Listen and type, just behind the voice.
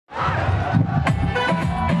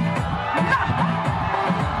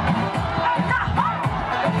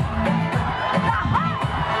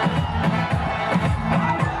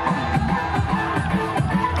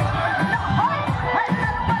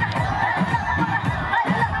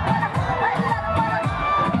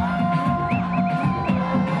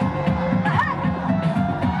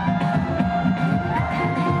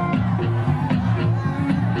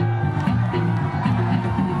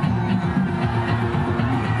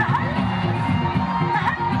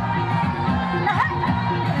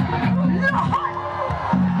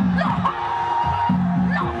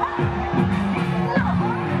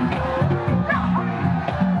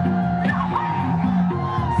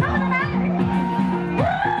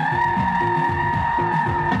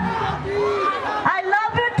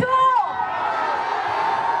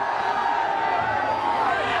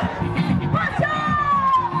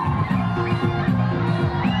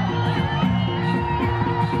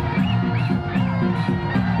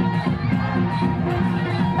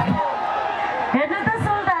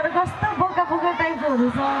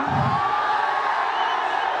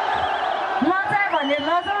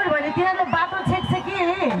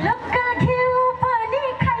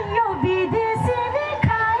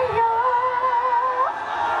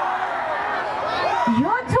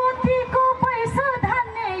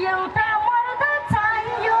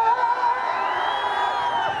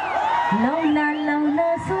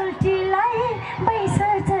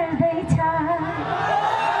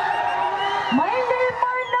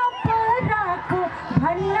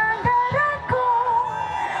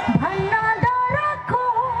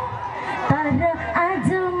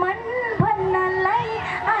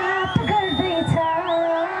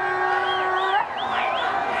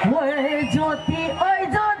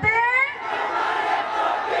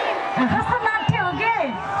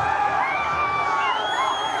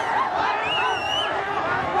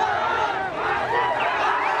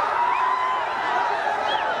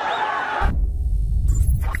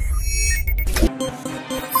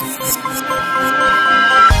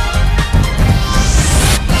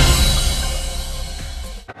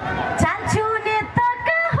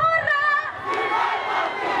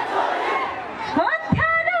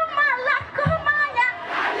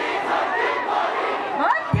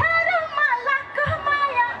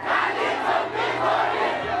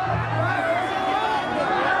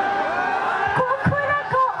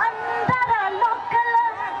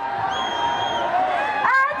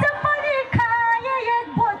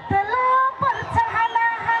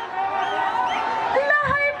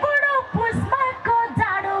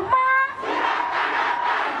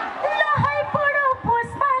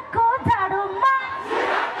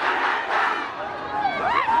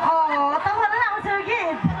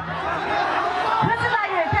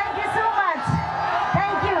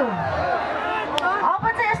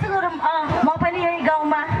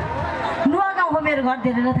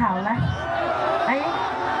धेरै थाहा होला है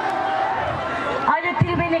अहिले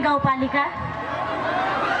त्रिवेणी गाउँपालिका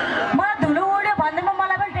मलाई धुलो उड्यो भन्दैमा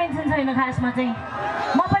मलाई पनि टेन्सन छैन खासमा चाहिँ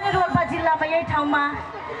म पनि रोल्पा जिल्लामा यही ठाउँमा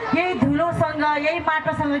यही धुलोसँग यही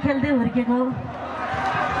माटोसँग खेल्दै हुर्केको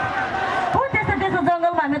हो त्यस्तो त्यस्तो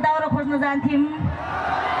जङ्गलमा हामी दाउरा खोज्न जान्थ्यौँ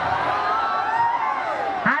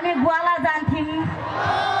हामी ग्वाला जान्थ्यौँ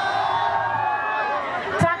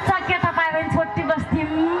चकचक केटा पायो भने छोटी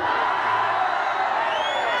बस्थ्यौँ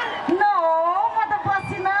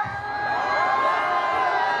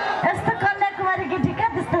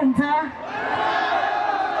हुन्छ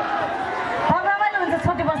रमाइलो हुन्छ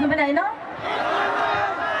छोटी बस्नु पनि होइन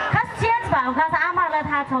खास चेन्ज भएको खास आमाहरूलाई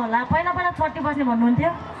थाहा छ होला पहिला पहिला छोटी बस्ने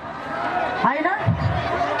भन्नुहुन्थ्यो होइन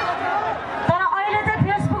तर अहिले चाहिँ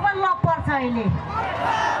फेसबुकमा लभ पर्छ अहिले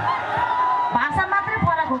भाषा मात्रै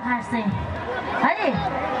फरक हो खास चाहिँ है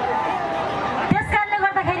त्यस कारणले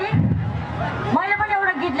गर्दाखेरि मैले पनि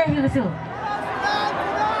एउटा गीत लेखेको छु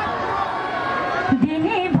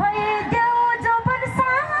दिने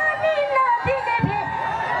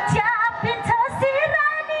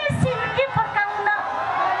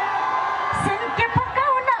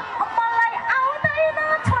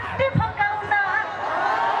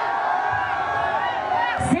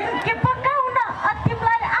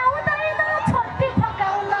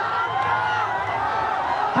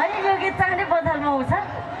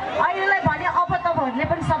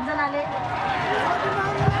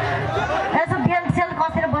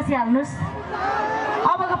हाल्नुस्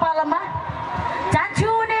अबको पालामा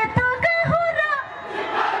जान्छु नेता हो र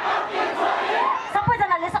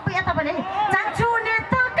सबैजनाले सबै यता पनि जान्छु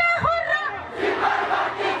नेता हो र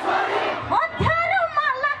हत्यारोमा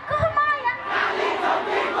लाको माया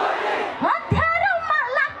हत्यारोमा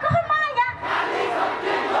लाको माया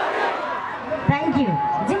थ्याङ्क यू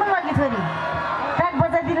जिम्मेवारी छोरी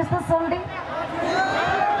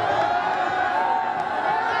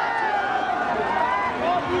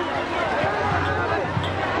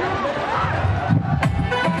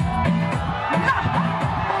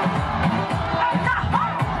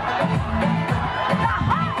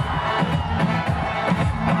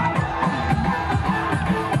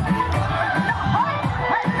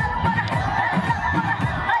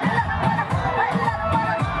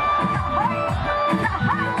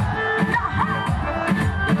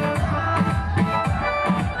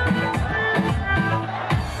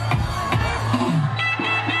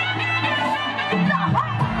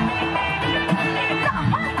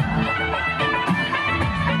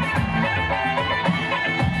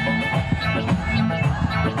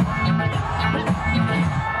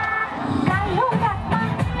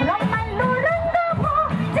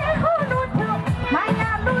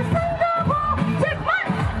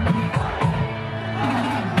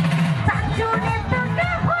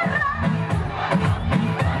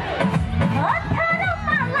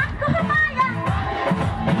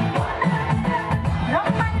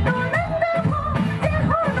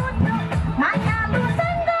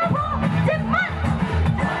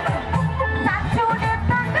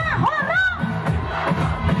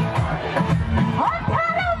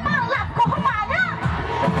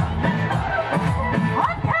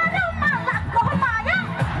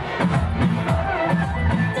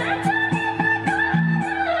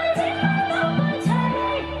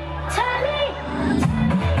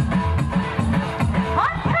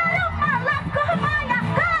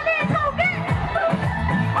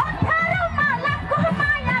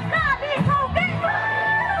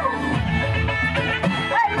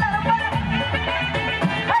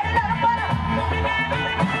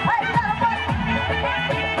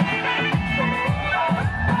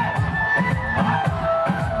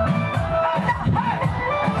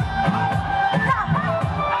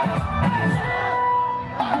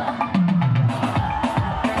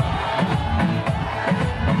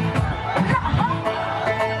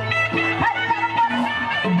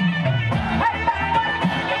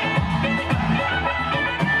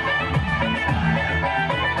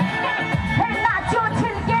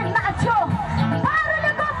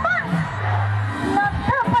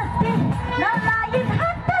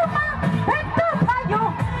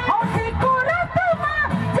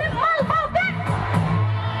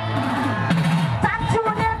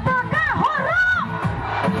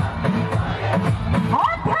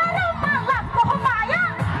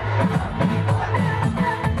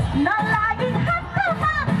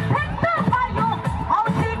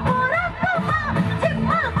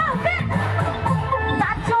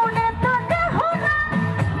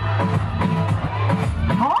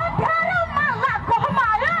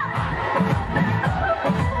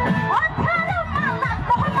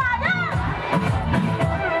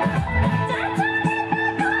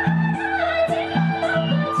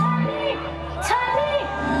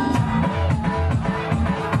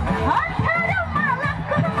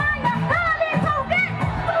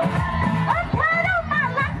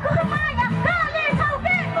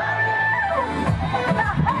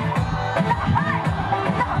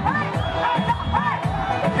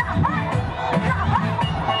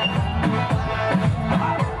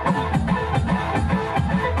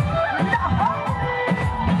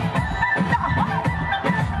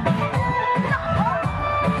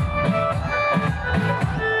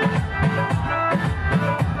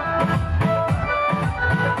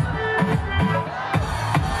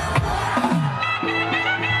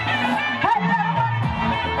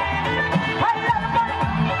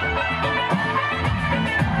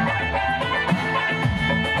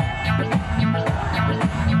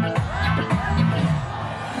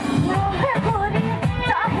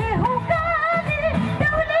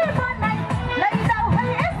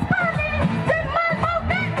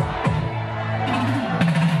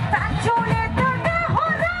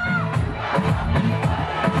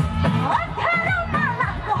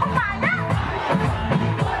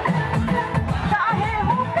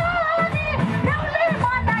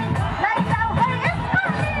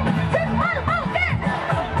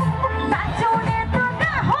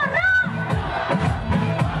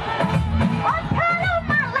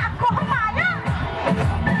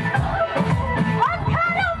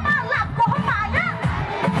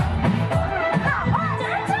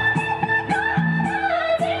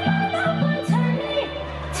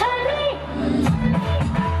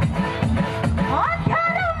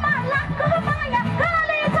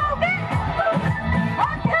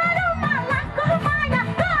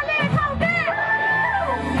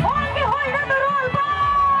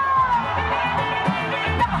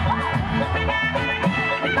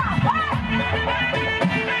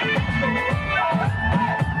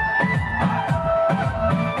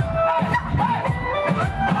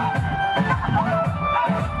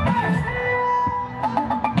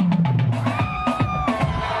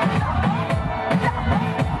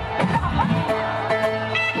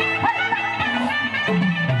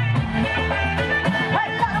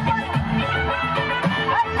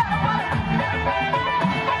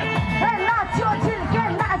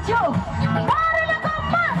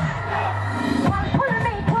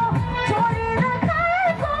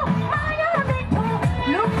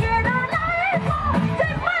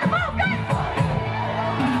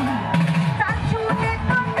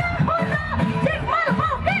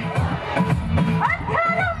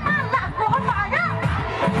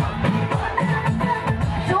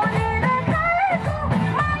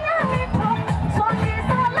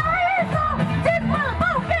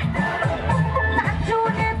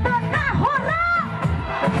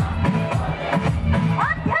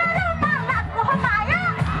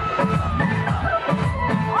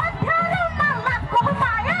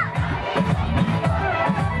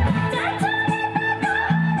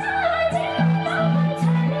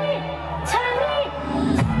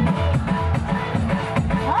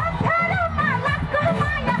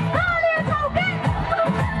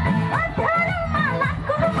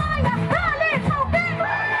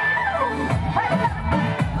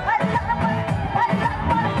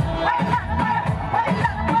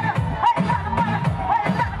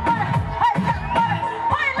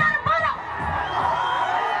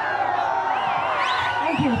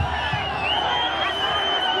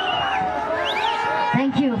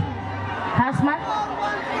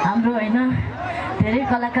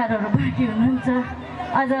कलाकारहरू बाँकी हुनुहुन्छ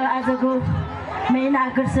आजको मेन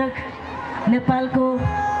आकर्षक नेपालको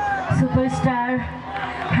सुपरस्टार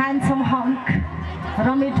ह्यान्डसम हङ्क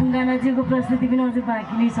रमेश ढुङ्गानाजीको प्रस्तुति पनि अझै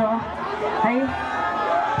बाँकी नै छ है।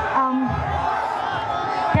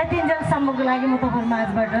 त्यतिन्जेलसम्मको लागि म तपाईँहरू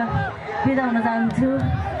माझबाट बिदा हुन चाहन्छु।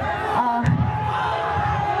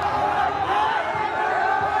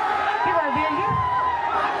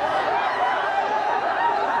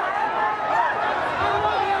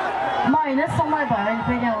 होइन समय भयो भने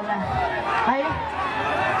फेरि होला है।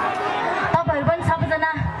 तपाईँहरू पनि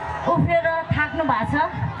सबैजना उफ्रेर थाक्नु भएको छ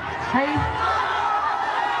है।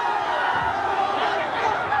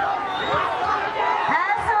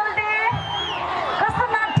 कस्तो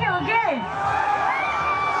नाट्य हो कि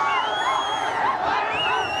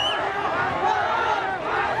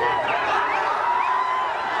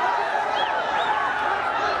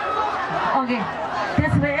ओके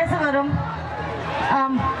त्यसो भए यसो गरौँ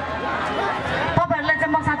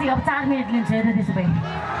म साथी अब 4 मिनट लिन्छु हेर। त्यसो भए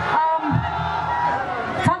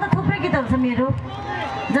छन् त थुप्रै गीतहरू छ मेरो,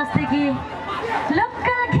 जस्तै कि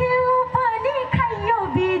लुक्का घिउ पनि खाइयो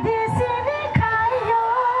विदेशीले खाइयो,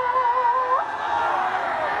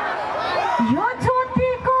 यो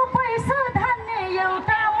ज्योतिको पैसा धान्ने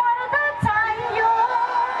एउटा मर्द चाहियो,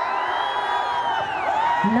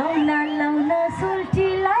 लौना लौना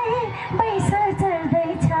सुल्टीलाई पैसा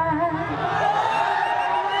चढ्दैछ,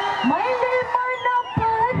 मैले मन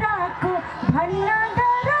पराको भन्न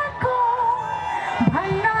डराको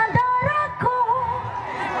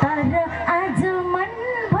तर आज मन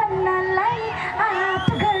भन्नलाई आँट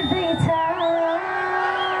गर्दैछ।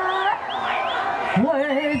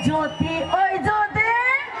 ओए ज्योति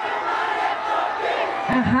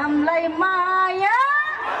हामीलाई माया,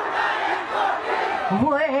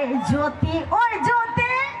 ओए ज्योति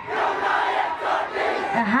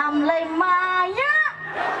हामीलाई माया।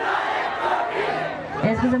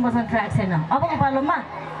 यसको चाहिँ मसँग ट्र्याक छैन। अबको पालोमा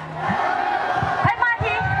खै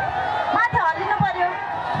माथि हल्लिनु पर्यो।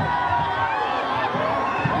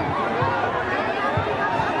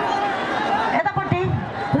 यतापट्टि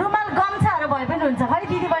रुमाल गम्छाहरू भए पनि हुन्छ है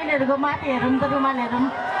दिदीबहिनीहरूको, माथि हेरौँ त रुमाल हेरौँ।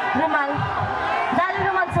 रुमाल जाली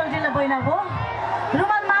रुमाल सोल्टीलाई बहिनाको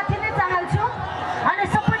रुमाल माथि नै चाहन्छु। अनि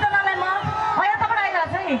सबैजनालाई म यताबाट आइरहेको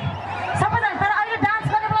छु है सबैजना, तर अहिले डान्स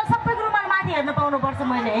गर्ने बेला सबैको रुमाल माथि हेर्न पाउनुपर्छ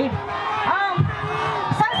मैले है।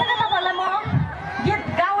 सँगसँगै तपाईँहरूलाई म गीत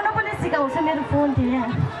गाउन पनि सिकाउँछु, मेरो फोन थियो यहाँ।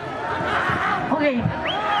 ओके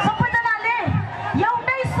सबैजनाले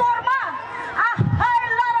एउटै स्वरमा आहा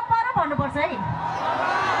ल र पर भन्नुपर्छ है।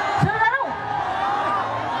 सुरु गरौँ।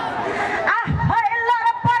 आहा ल र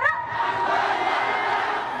पर।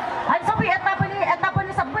 अनि सबै यता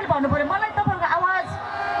पनि सबैले भन्नु पर्यो। मलाई तपाईँहरूको आवाज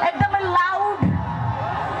एकदमै लाउड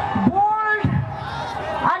बोल्ड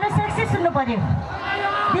अनि सेक्सी सुन्नु पर्यो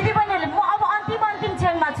दिदीबहिनीहरूले। म अब अन्तिम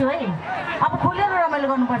क्षणमा छु है, अब खोलेर रमाइलो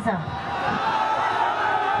गर्नुपर्छ।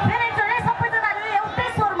 फेरि एकचोटि सबैजनाले एउटै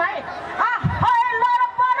स्वरमा है। आहा ल र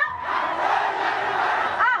पर,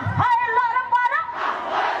 आहा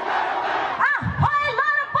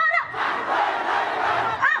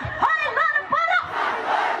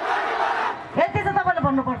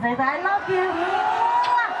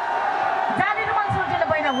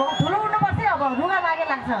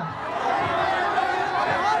लाग्छ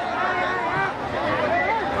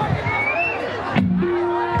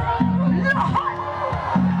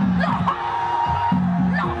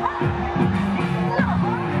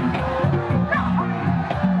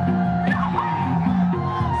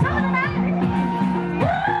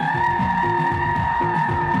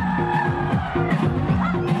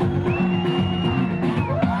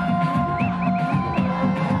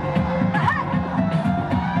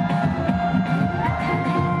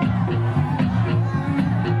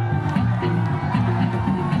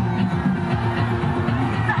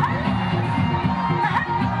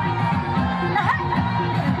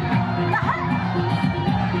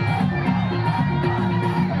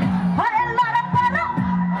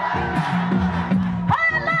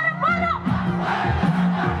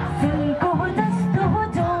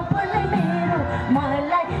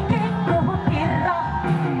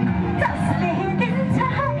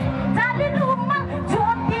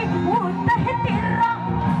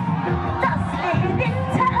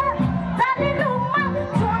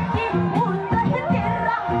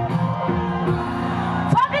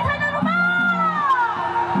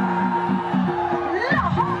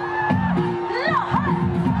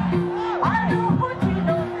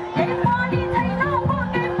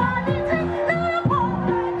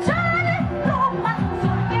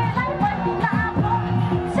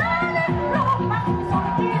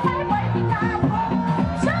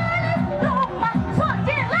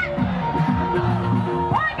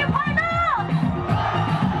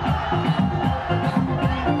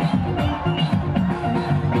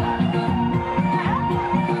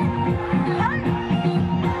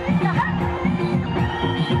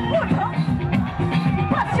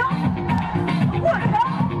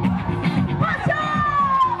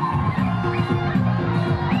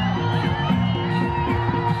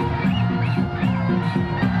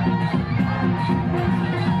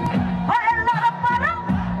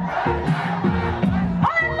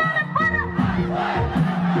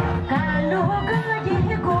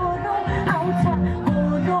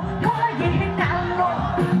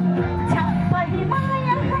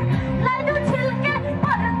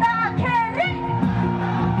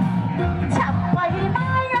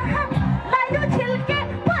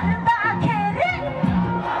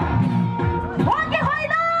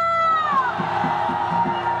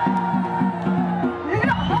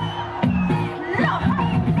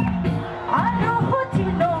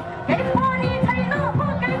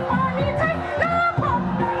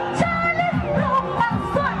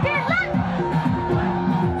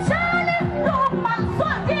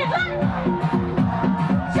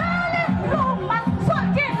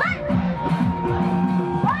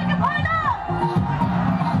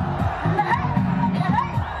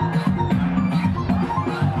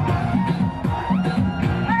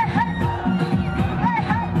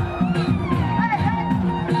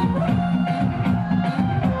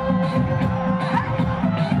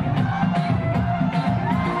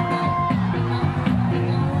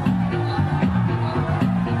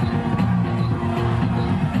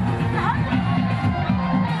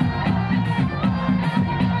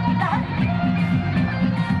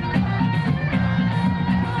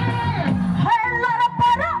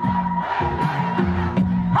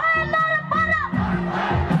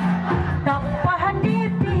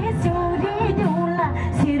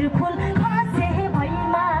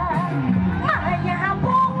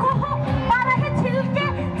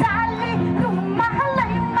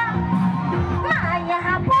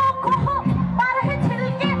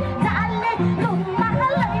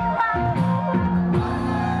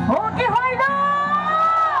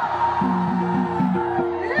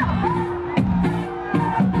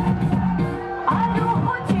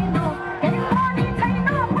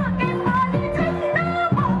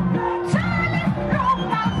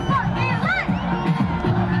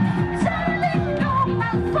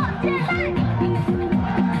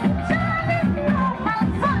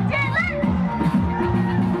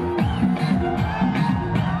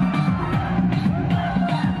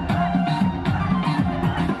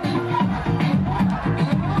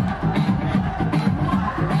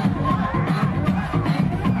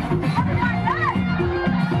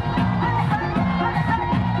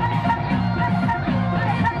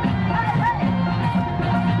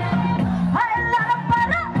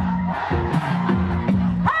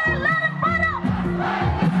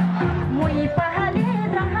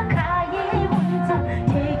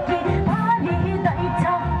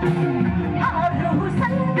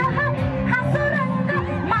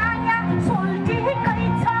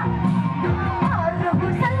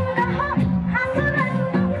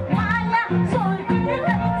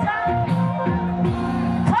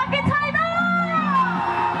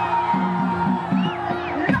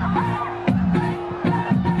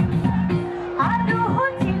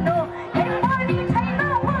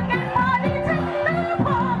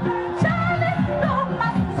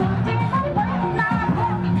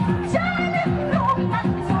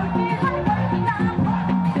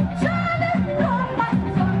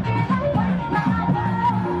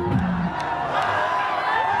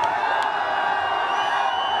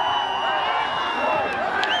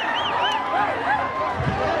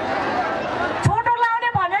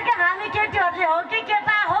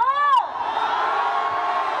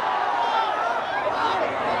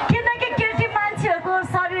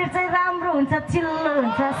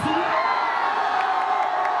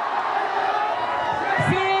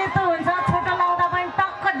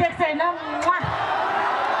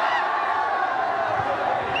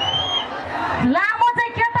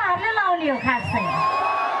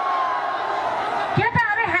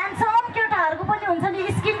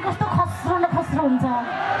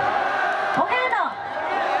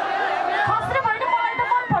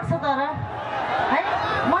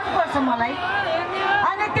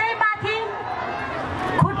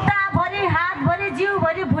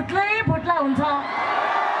जिउभरि भुट्लै भुट्ला हुन्छ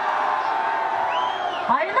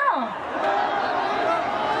होइन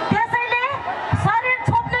त्यसैले शरीर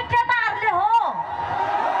छोप्ने केटाहरूले हो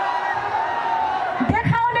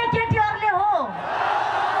देखाउने केटीहरूले हो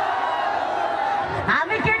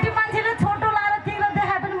हामी केटी मान्छेले छोटो लाएर तिग्रो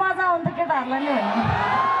देखाए पनि मजा आउँछ केटाहरूलाई नै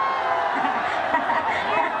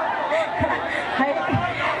होइन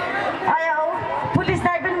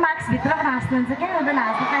पुलिसलाई पनि मास्कभित्र पनि हाँस्नुहुन्छ क्या हुँदैन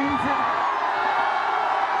हाँस्नु पाइन्छ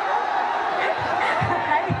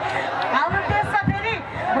हाम्रो देशमा फेरि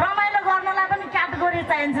रमाइलो गर्नलाई पनि क्याटेगोरी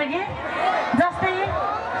चाहिन्छ कि जस्तै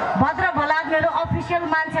भद्र भलाद्मीहरू अफिसियल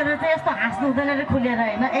मान्छेहरू चाहिँ यस्तो हाँस्नु हुँदैन अरे खुलेर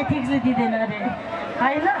होइन एथिक्सले दिँदैन अरे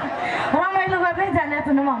होइन रमाइलो गर्नै जाने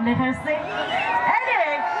सुनौँ हामीले खासै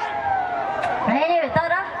एनिवे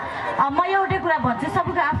तर म एउटै कुरा भन्छु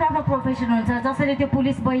सबैको आफ्नो आफ्नो प्रोफेसन हुन्छ जसरी त्यो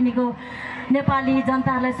पुलिस बहिनीको नेपाली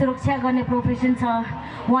जनताहरूलाई सुरक्षा गर्ने प्रोफेसन छ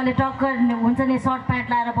उहाँले टक्कर हुन्छ नि सर्ट प्यान्ट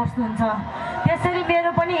लाएर बस्नुहुन्छ त्यसरी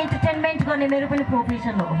मेरो पनि इन्टरटेनमेन्ट गर्ने मेरो पनि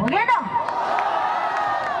प्रोफेसन हो कि न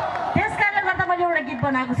त्यस कारणले गर्दा मैले एउटा गीत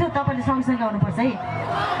बनाएको छु तपाईँले सँगसँगै गाउनुपर्छ है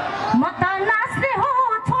म त नाच्ने हो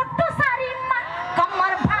छोटो सारीमा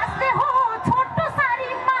कम्मर भाँच्ने हो छोटो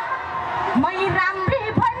सारीमा मै राम्री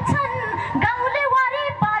भन्छन् गाउँले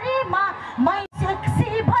वारिपारीमा मै सेक्सी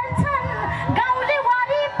भन्छन् गाउँले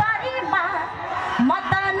वारिपारीमा म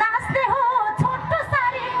त नाच्ने हो छोटो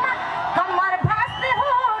सारीमा कम्मर भाँच्ने हो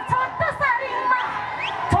छोटो सारीमा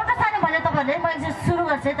छोटो सारी भने तपाईँहरूले मैले सुरु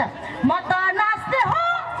गर्छु है त म